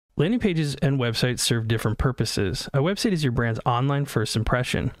Landing pages and websites serve different purposes. A website is your brand's online first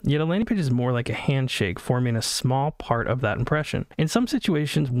impression, yet a landing page is more like a handshake, forming a small part of that impression. In some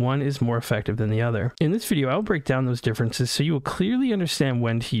situations, one is more effective than the other. In this video, I'll break down those differences so you will clearly understand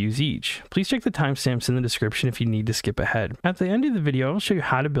when to use each. Please check the timestamps in the description if you need to skip ahead. At the end of the video, I'll show you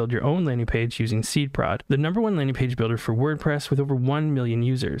how to build your own landing page using SeedProd, the #1 landing page builder for WordPress with over 1 million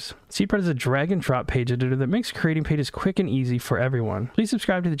users. SeedProd is a drag and drop page editor that makes creating pages quick and easy for everyone. Please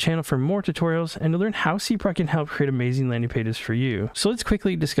subscribe to the channel for more tutorials and to learn how SeedProd can help create amazing landing pages for you. So let's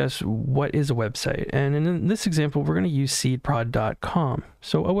quickly discuss what is a website. And in this example, we're going to use SeedProd.com.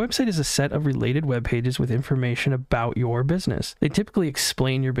 So a website is a set of related web pages with information about your business. They typically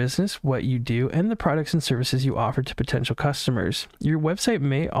explain your business, what you do, and the products and services you offer to potential customers. Your website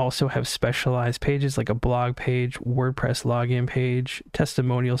may also have specialized pages like a blog page, WordPress login page,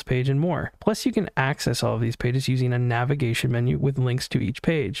 testimonials page, and more. Plus, you can access all of these pages using a navigation menu with links to each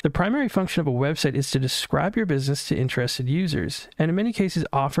page. The primary function of a website is to describe your business to interested users, and in many cases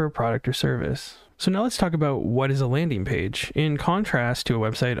offer a product or service. So now let's talk about what is a landing page. In contrast to a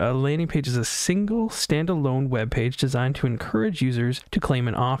website, a landing page is a single standalone web page designed to encourage users to claim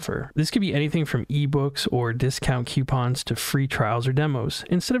an offer. This could be anything from ebooks or discount coupons to free trials or demos.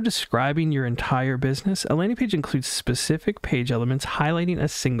 Instead of describing your entire business, a landing page includes specific page elements highlighting a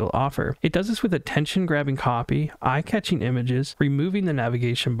single offer. It does this with attention-grabbing copy, eye-catching images, removing the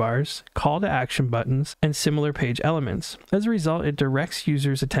navigation bars, call to action buttons, and similar page elements. As a result, it directs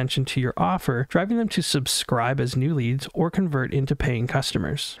users' attention to your offer, driving them to subscribe as new leads or convert into paying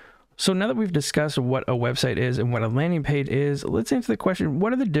customers. So now that we've discussed what a website is and what a landing page is, let's answer the question,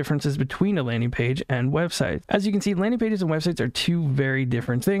 what are the differences between a landing page and website? As you can see, landing pages and websites are two very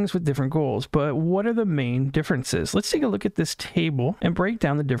different things with different goals, but what are the main differences? Let's take a look at this table and break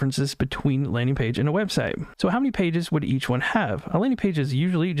down the differences between a landing page and a website. So how many pages would each one have? A landing page is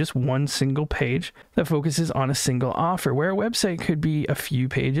usually just one single page that focuses on a single offer, where a website could be a few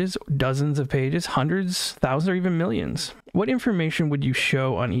pages, dozens of pages, hundreds, thousands, or even millions. What information would you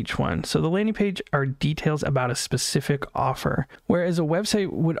show on each one? So the landing page are details about a specific offer, whereas a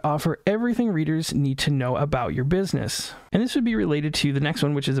website would offer everything readers need to know about your business. And this would be related to the next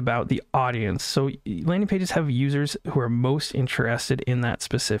one, which is about the audience. So landing pages have users who are most interested in that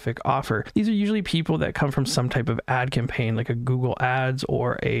specific offer. These are usually people that come from some type of ad campaign, like a Google ads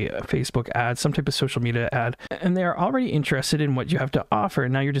or a Facebook ad, some type of social media ad, and they are already interested in what you have to offer.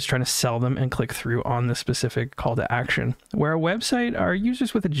 Now you're just trying to sell them and click through on the specific call to action. Where a website are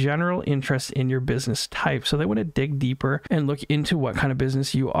users with a general interest in your business type. So they want to dig deeper and look into what kind of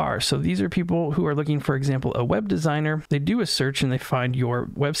business you are. So these are people who are looking, for example, a web designer. They do a search and they find your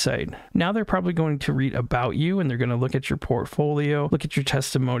website. Now they're probably going to read about you and they're going to look at your portfolio, look at your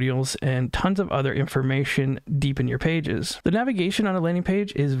testimonials, and tons of other information deep in your pages. The navigation on a landing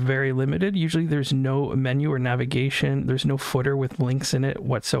page is very limited. Usually there's no menu or navigation. There's no footer with links in it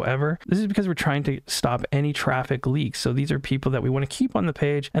whatsoever. This is because we're trying to stop any traffic leaks. So these are people that we want to keep on the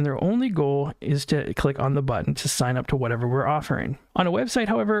page, and their only goal is to click on the button to sign up to whatever we're offering. On a website,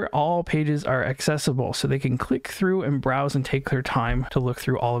 however, all pages are accessible, so they can click through and browse and take their time to look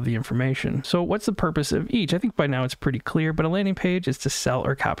through all of the information. So what's the purpose of each? I think by now it's pretty clear, but a landing page is to sell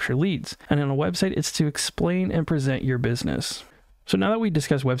or capture leads, and on a website, it's to explain and present your business. So now that we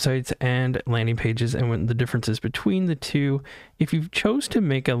discussed websites and landing pages and the differences between the two, if you've chose to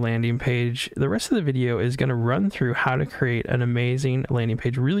make a landing page, the rest of the video is going to run through how to create an amazing landing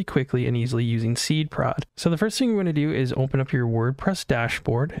page really quickly and easily using SeedProd. So the first thing we're going to do is open up your WordPress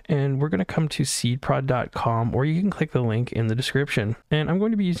dashboard, and we're going to come to SeedProd.com, or you can click the link in the description. And I'm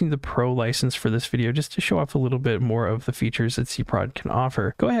going to be using the Pro license for this video just to show off a little bit more of the features that SeedProd can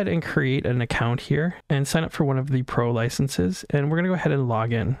offer. Go ahead and create an account here and sign up for one of the Pro licenses, and we're going to go ahead and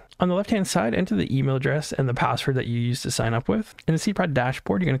log in. On the left-hand side, enter the email address and the password that you used to sign up with. In the SeedProd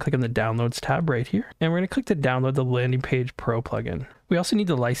dashboard, you're going to click on the Downloads tab right here, and we're going to click to download the Landing Page Pro plugin. We also need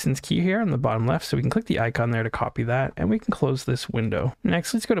the license key here on the bottom left, so we can click the icon there to copy that, and we can close this window.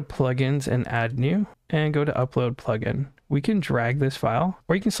 Next, let's go to Plugins and Add New, and go to Upload Plugin. We can drag this file,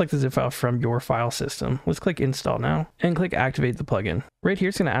 or you can select the zip file from your file system. Let's click Install now, and click Activate the plugin. Right here,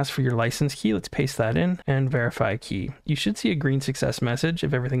 it's going to ask for your license key. Let's paste that in and verify key. You should see a green success message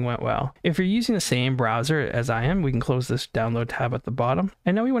if everything went well. If you're using the same browser as I am, we can close this download tab at the bottom.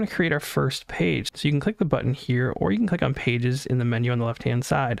 And now we want to create our first page. So you can click the button here, or you can click on Pages in the menu on the left-hand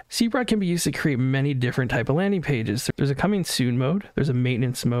side. SeedProd can be used to create many different type of landing pages. There's a coming soon mode, there's a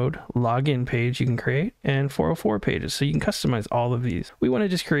maintenance mode, login page you can create, and 404 pages. So you can customize all of these. We want to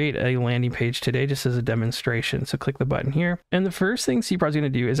just create a landing page today just as a demonstration. So click the button here. And the first thing SeedProd's going to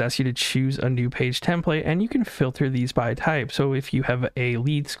do is ask you to choose a new page template, and you can filter these by type. So if you have a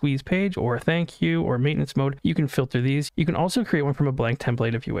lead squeeze page or a thank you or maintenance mode, you can filter these. You can also create one from a blank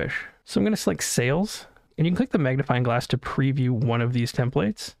template if you wish. So I'm going to select sales, and you can click the magnifying glass to preview one of these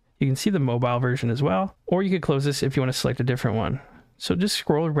templates. You can see the mobile version as well, or you could close this if you want to select a different one. So just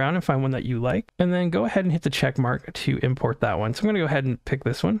scroll around and find one that you like, and then go ahead and hit the check mark to import that one. So I'm going to go ahead and pick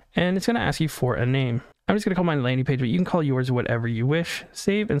this one, and it's going to ask you for a name. I'm just going to call mine landing page, but you can call yours whatever you wish.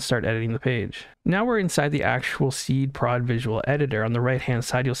 Save and start editing the page. Now we're inside the actual SeedProd visual editor. On the right hand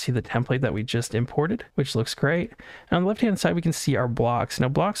side, you'll see the template that we just imported, which looks great. And on the left hand side, we can see our blocks. Now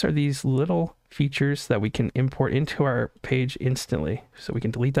blocks are these little features that we can import into our page instantly. So we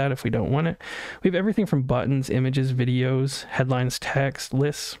can delete that if we don't want it. We have everything from buttons, images, videos, headlines, text,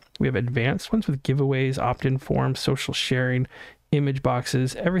 lists. We have advanced ones with giveaways, opt-in forms, social sharing, image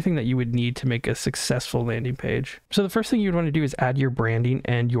boxes, everything that you would need to make a successful landing page. So the first thing you would want to do is add your branding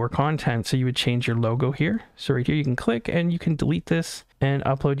and your content. So you would change your logo here. So right here you can click and you can delete this and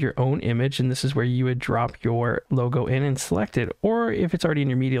upload your own image, and this is where you would drop your logo in and select it. Or if it's already in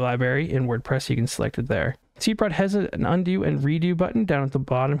your media library in WordPress, you can select it there. SeedProd has an undo and redo button down at the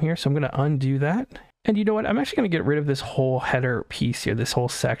bottom here, so I'm going to undo that. And you know what? I'm actually going to get rid of this whole header piece here, this whole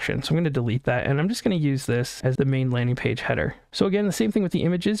section. So I'm going to delete that, and I'm just going to use this as the main landing page header. So again, the same thing with the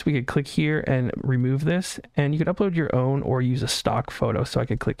images. We could click here and remove this, and you could upload your own or use a stock photo. So I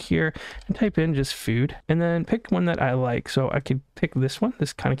could click here and type in just food, and then pick one that I like. So I could pick this one.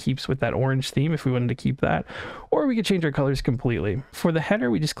 This kind of keeps with that orange theme if we wanted to keep that, or we could change our colors completely. For the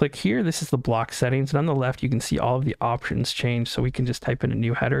header, we just click here. This is the block settings, and on the left, you can see all of the options change. So we can just type in a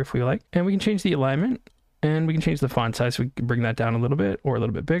new header if we like, and we can change the alignment. And we can change the font size. So we can bring that down a little bit or a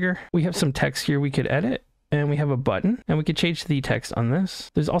little bit bigger. We have some text here we could edit, and we have a button, and we could change the text on this.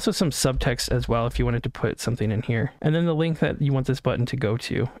 There's also some subtext as well if you wanted to put something in here. And then the link that you want this button to go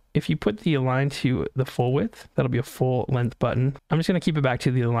to. If you put the align to the full width, that'll be a full length button. I'm just going to keep it back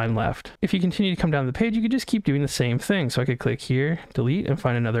to the align left. If you continue to come down the page, you could just keep doing the same thing. So I could click here, delete, and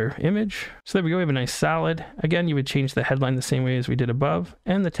find another image. So there we go. We have a nice salad. Again, you would change the headline the same way as we did above,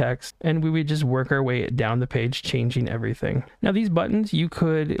 and the text, and we would just work our way down the page, changing everything. Now these buttons, you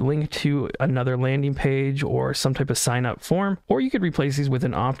could link to another landing page or some type of sign up form, or you could replace these with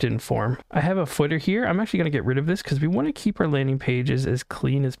an opt-in form. I have a footer here. I'm actually going to get rid of this because we want to keep our landing pages as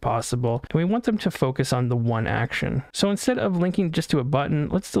clean as possible, and we want them to focus on the one action. So instead of linking just to a button,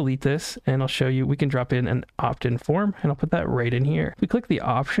 let's delete this, and I'll show you we can drop in an opt-in form, and I'll put that right in here. If we click the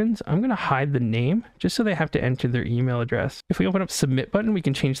options, I'm going to hide the name just so they have to enter their email address. If we open up submit button, we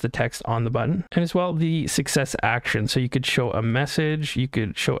can change the text on the button, and as well the success action. So you could show a message, you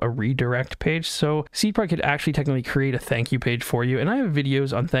could show a redirect page. So SeedProd could actually technically create a thank you page for you, and I have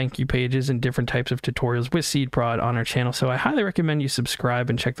videos on thank you pages and different types of tutorials with SeedProd on our channel, so I highly recommend you subscribe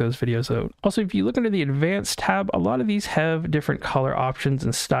and check those videos out. Also, if you look under the advanced tab, a lot of these have different color options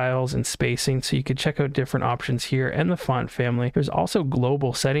and styles and spacing, so you could check out different options here, and the font family. There's also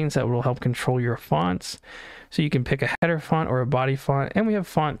global settings that will help control your fonts. So you can pick a header font or a body font, and we have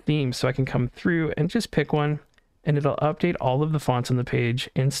font themes, so I can come through and just pick one, and it'll update all of the fonts on the page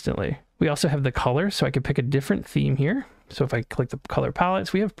instantly. We also have the color, so I could pick a different theme here. So if I click the color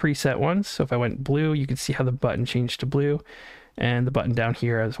palettes, we have preset ones. So if I went blue, you can see how the button changed to blue, and the button down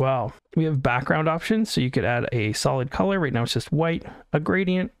here as well. We have background options, so you could add a solid color. Right now it's just white, a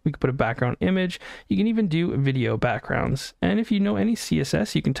gradient. We could put a background image. You can even do video backgrounds. And if you know any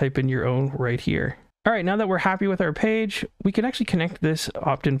CSS, you can type in your own right here. All right, now that we're happy with our page, we can actually connect this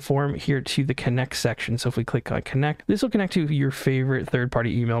opt-in form here to the connect section. So if we click on connect, this will connect to your favorite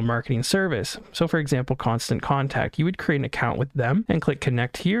third-party email marketing service. So for example, Constant Contact, you would create an account with them and click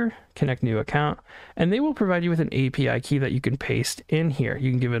connect here, connect new account, and they will provide you with an API key that you can paste in here. You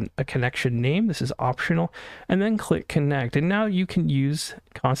can give it a connection name. This is optional, and then click connect. And now you can use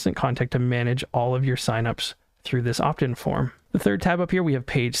Constant Contact to manage all of your signups through this opt-in form. The third tab up here, we have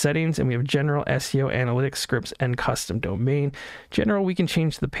page settings, and we have general, SEO, analytics, scripts, and custom domain. General, we can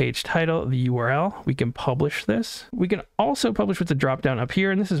change the page title, the URL. We can publish this. We can also publish with the drop down up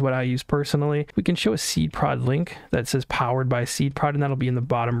here, and this is what I use personally. We can show a SeedProd link that says powered by SeedProd, and that'll be in the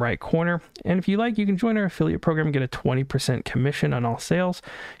bottom right corner. And if you like, you can join our affiliate program and get a 20% commission on all sales.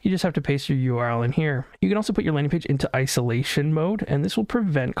 You just have to paste your URL in here. You can also put your landing page into isolation mode, and this will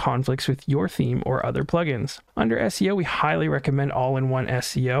prevent conflicts with your theme or other plugins. Under SEO, we highly recommend recommend all-in-one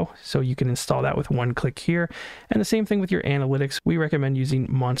SEO, so you can install that with one click here. And the same thing with your analytics. We recommend using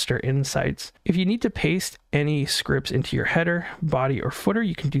Monster Insights. If you need to paste any scripts into your header, body, or footer,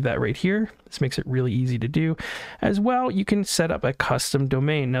 you can do that right here. This makes it really easy to do. As well, you can set up a custom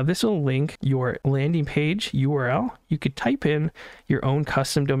domain. Now, this will link your landing page URL. You could type in your own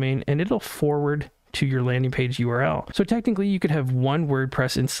custom domain and it'll forward to your landing page URL. So technically you could have one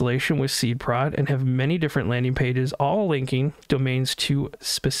WordPress installation with SeedProd and have many different landing pages, all linking domains to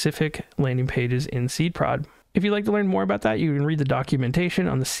specific landing pages in SeedProd. If you'd like to learn more about that, you can read the documentation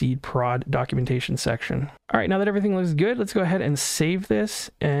on the SeedProd documentation section. All right, now that everything looks good, let's go ahead and save this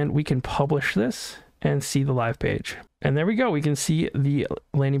and we can publish this and see the live page. And there we go. We can see the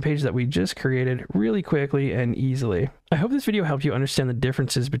landing page that we just created really quickly and easily. I hope this video helped you understand the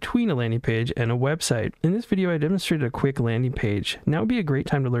differences between a landing page and a website. In this video, I demonstrated a quick landing page. Now would be a great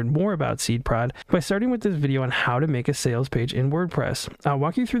time to learn more about SeedProd by starting with this video on how to make a sales page in WordPress. I'll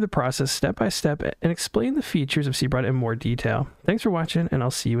walk you through the process step by step and explain the features of SeedProd in more detail. Thanks for watching, and I'll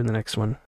see you in the next one.